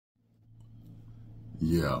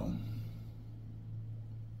Yo,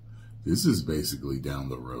 this is basically down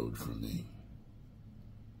the road for me.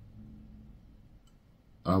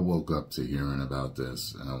 I woke up to hearing about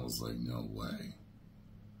this and I was like, no way.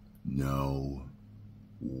 No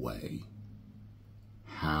way.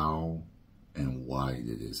 How and why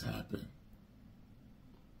did this happen?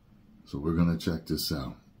 So we're going to check this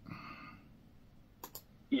out.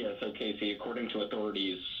 Yeah, so Casey, according to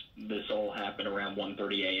authorities, this all happened around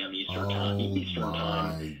 1:30 a.m. Eastern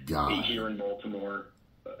time. God. Here in Baltimore.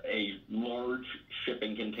 A large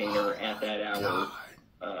shipping container at that hour,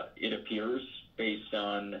 it appears, based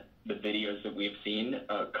on the videos that we've seen,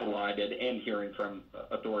 collided, and hearing from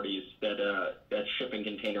authorities that that shipping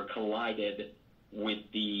container collided with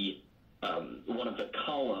the one of the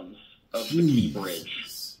columns of the Key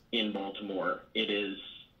Bridge in Baltimore. It is,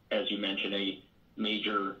 as you mentioned, a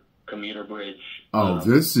major commuter bridge.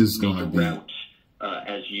 This is going to be route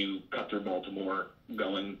as you cut through Baltimore,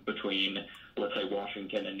 going between, let's say,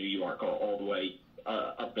 Washington and New York, all the way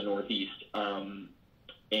up the Northeast.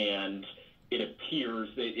 And it appears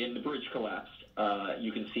that the bridge collapsed.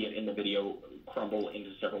 You can see it in the video crumble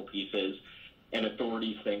into several pieces. And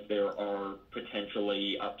authorities think there are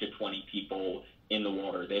potentially up to 20 people in the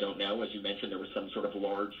water. They don't know. As you mentioned, there was some sort of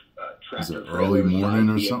large tractor. Was it early morning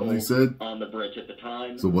or something they said? On the bridge at the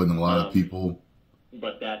time. So it wasn't a lot of people.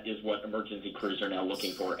 But that is what emergency crews are now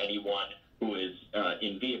looking for. Anyone who is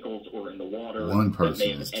in vehicles or in the water. One person that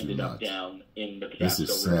may have is ended too up much. down in the This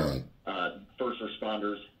is sad. First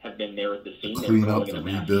responders have been there at the scene. Clean up, the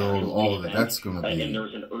rebuild, all of it. That's going to be... and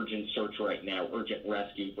there's an urgent search right now, urgent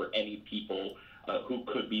rescue for any people who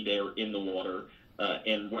could be there in the water.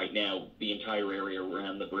 And right now, the entire area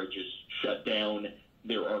around the bridge is shut down.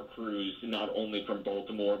 There are crews not only from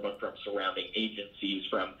Baltimore, but from surrounding agencies,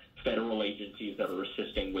 from federal agencies that are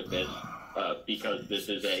assisting with this, because this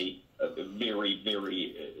is a very,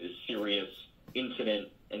 very serious incident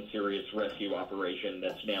and serious rescue operation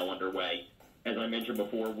that's now underway. As I mentioned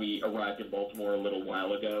before, we arrived in Baltimore a little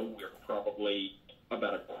while ago. We're probably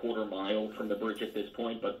about a quarter mile from the bridge at this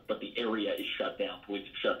point, but the area is shut down. Police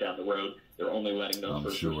have shut down the road. They're only letting those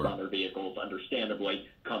first responder vehicles, understandably,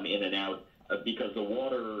 come in and out, because the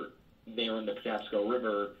water there in the Patapsco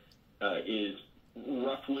River is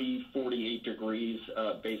roughly 48 degrees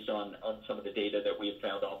based on some of the data that we have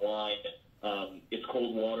found online. It's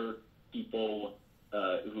cold water. People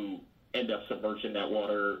who end up submerged in that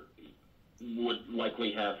water would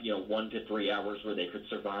likely have 1 to 3 hours where they could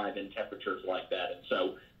survive in temperatures like that. And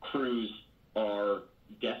so crews are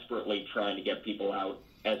desperately trying to get people out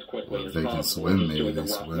as quickly as possible. If they can swim, maybe they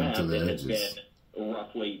swim to the edges. It's been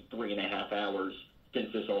roughly 3.5 hours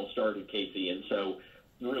since this all started, Casey. And so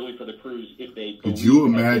really for the crews, if they... Could you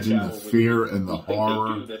imagine the fear and the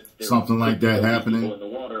horror, something like that happening? In the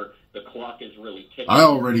water, the clock is really ticking. I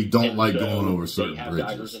already don't like going over certain they have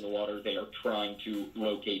bridges. Divers in the water. They are trying to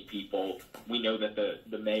locate people. We know that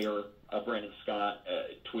the mayor, Brandon Scott,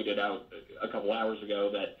 tweeted out a couple hours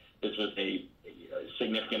ago that this was a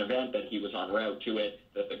significant event, that he was en route to it,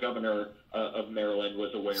 that the governor of Maryland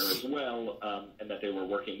was aware as well, and that they were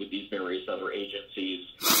working with these various other agencies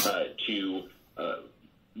to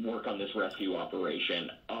work on this rescue operation.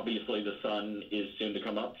 Obviously, the sun is soon to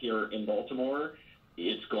come up here in Baltimore.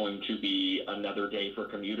 It's going to be another day for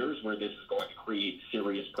commuters where this is going to create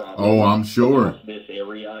serious problems. Oh, I'm sure. Across this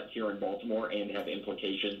area here in Baltimore, and have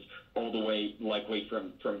implications all the way likely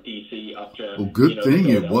from D.C. up to... Well, good thing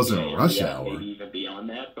it wasn't rush hour. Maybe even beyond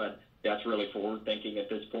that, but that's really forward thinking at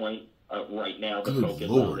this point. Right now, the Good focus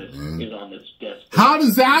Lord, on this man. is on this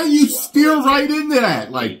desperate... How you steer right into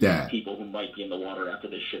that like that? People who might be in the water after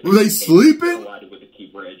this ship... Were they sleeping? ...collided with the Key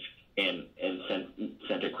Bridge and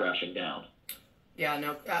sent it crashing down. Yeah,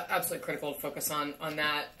 no, absolutely critical to focus on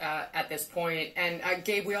that at this point. And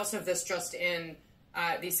Gabe, we also have this just in.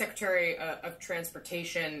 The Secretary of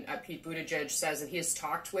Transportation, Pete Buttigieg, says that he has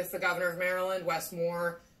talked with the governor of Maryland, Wes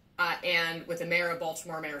Moore, and with the mayor of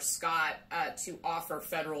Baltimore, Mayor Scott, to offer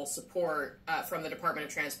federal support from the Department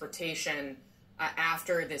of Transportation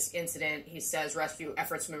after this incident. He says rescue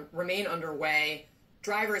efforts remain underway.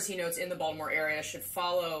 Drivers, he notes, in the Baltimore area should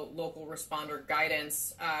follow local responder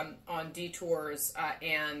guidance on detours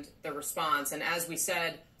and the response. And as we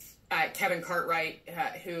said, Kevin Cartwright,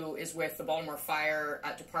 who is with the Baltimore Fire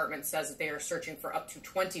Department, says that they are searching for up to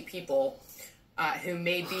 20 people who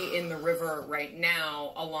may be in the river right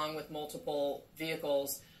now, along with multiple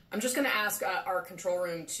vehicles. I'm just going to ask our control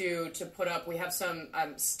room to put up, we have some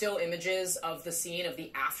still images of the scene, of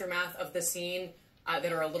the aftermath of the scene,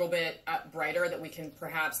 that are a little bit brighter, that we can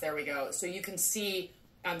perhaps, there we go. So you can see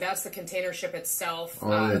that's the container ship itself.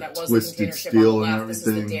 That was the container ship on the left. This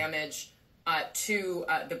is the damage to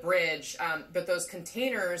the bridge. But those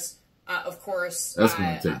containers, of course, that's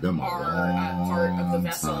going to take them are part of the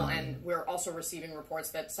vessel, and we're also receiving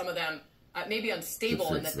reports that some of them may be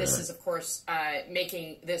unstable, and that this is, of course,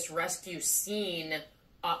 making this rescue scene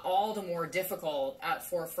all the more difficult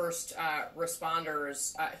for first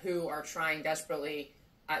responders who are trying desperately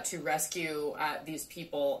to rescue these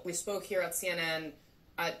people. We spoke here at CNN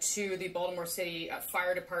to the Baltimore City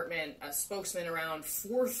Fire Department spokesman around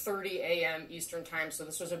 4:30 a.m. Eastern Time. So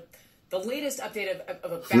this was the latest update of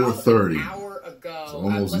about 4:30. An hour ago. So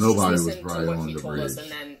almost nobody was probably on the bridge.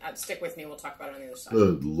 And then stick with me. We'll talk about it on the other side.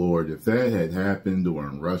 Good Lord. If that had happened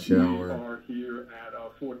during rush hour. We are here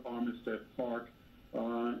at Fort Armistead Park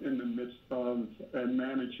in the midst of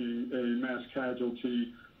managing a mass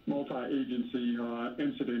casualty multi-agency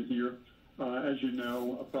incident here. As you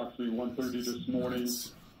know, approximately 1:30 this morning,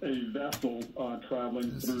 a vessel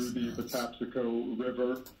traveling through the Patapsco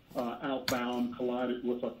River outbound collided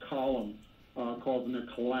with a column, causing a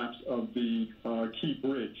collapse of the Key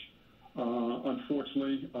Bridge.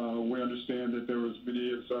 Unfortunately, we understand that there was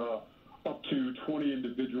many as up to 20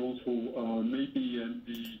 individuals who may be in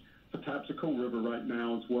the Patapsco River right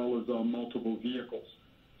now, as well as multiple vehicles.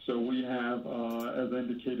 So we have, as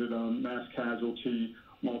indicated, a mass casualty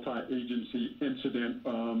multi-agency incident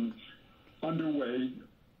underway.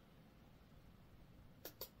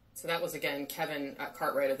 So that was, again, Kevin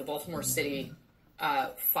Cartwright of the Baltimore City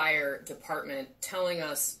Fire Department telling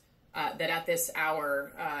us that at this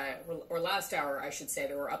hour, or last hour, I should say,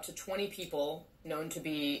 there were up to 20 people known to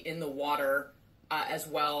be in the water, as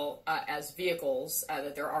well as vehicles,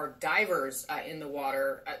 that there are divers in the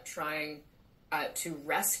water trying to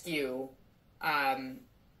rescue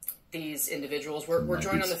these individuals. We're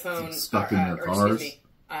joined on the phone,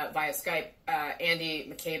 via Skype. Andy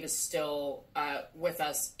McCabe is still with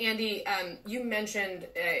us. Andy, you mentioned,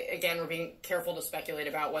 again, we're being careful to speculate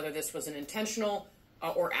about whether this was an intentional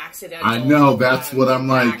or accidental. I know, that's what I'm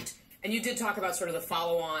like. And you did talk about sort of the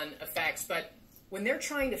follow-on effects, but when they're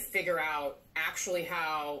trying to figure out actually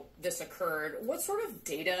how this occurred, what sort of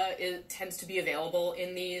data tends to be available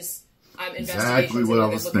in these exactly what I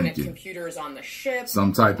was looking thinking. At computers on the ship,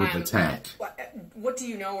 some type of attack. What do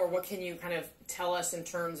you know, or what can you kind of tell us in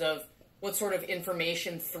terms of what sort of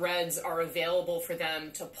information threads are available for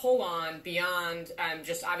them to pull on beyond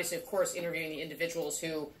just obviously, of course, interviewing the individuals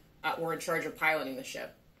who were in charge of piloting the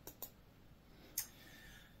ship?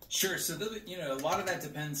 Sure. So, a lot of that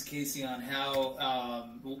depends, Casey, on how,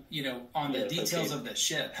 on the details of the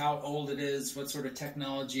ship, how old it is, what sort of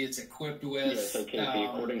technology it's equipped with. Yes, okay,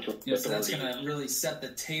 according to so that's going to really set the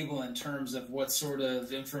table in terms of what sort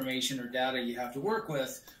of information or data you have to work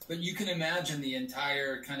with. But you can imagine the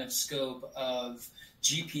entire kind of scope of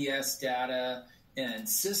GPS data and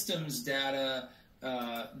systems data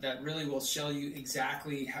that really will show you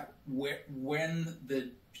exactly when the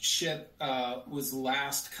ship was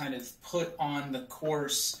last kind of put on the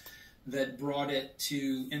course that brought it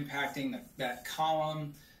to impacting that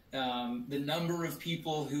column, the number of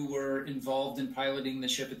people who were involved in piloting the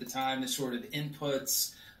ship at the time, the sort of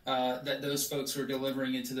inputs that those folks were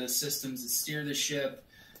delivering into those systems that steer the ship.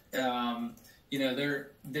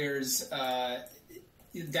 There's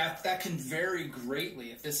that can vary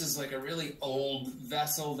greatly. If this is like a really old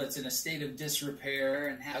vessel that's in a state of disrepair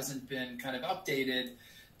and hasn't been kind of updated,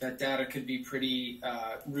 that data could be pretty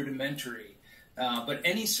rudimentary. But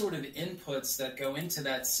any sort of inputs that go into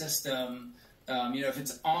that system, if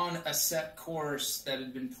it's on a set course that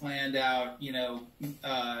had been planned out,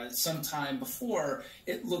 sometime before,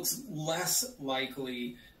 it looks less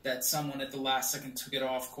likely that someone at the last second took it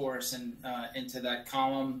off course and into that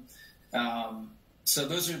column. So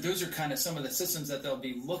those are kind of some of the systems that they'll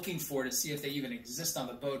be looking for to see if they even exist on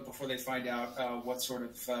the boat before they find out what sort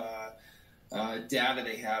of data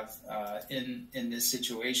they have in this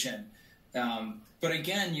situation. But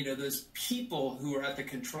again, those people who are at the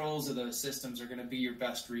controls of those systems are going to be your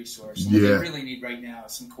best resource. What they really need right now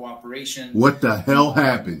is some cooperation. What the hell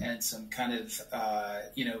happened? And some kind of,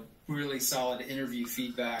 really solid interview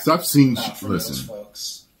feedback. So I've seen, from those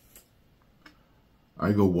folks.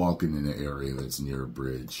 I go walking in an area that's near a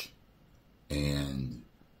bridge, and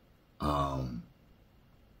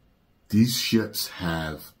these ships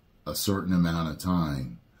have a certain amount of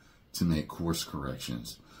time to make course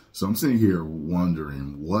corrections. So I'm sitting here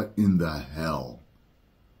wondering what in the hell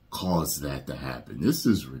caused that to happen. This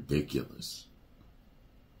is ridiculous.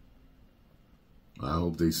 I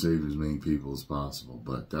hope they save as many people as possible,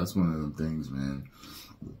 but that's one of them things, man.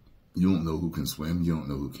 You don't know who can swim. You don't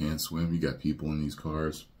know who can't swim. You got people in these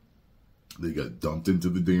cars. They got dumped into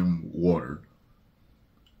the damn water.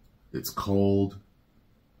 It's cold.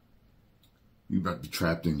 You about to be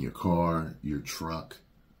trapped in your car, your truck,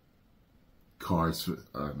 cars.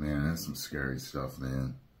 Man, that's some scary stuff,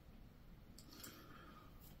 man.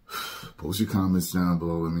 Post your comments down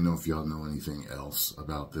below. Let me know if y'all know anything else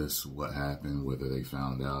about this. What happened? Whether they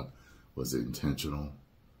found out. Was it intentional?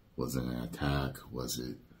 Was it an attack? Was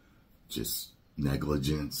it just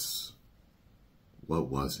negligence? What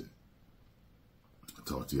was it? I'll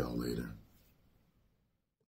talk to y'all later.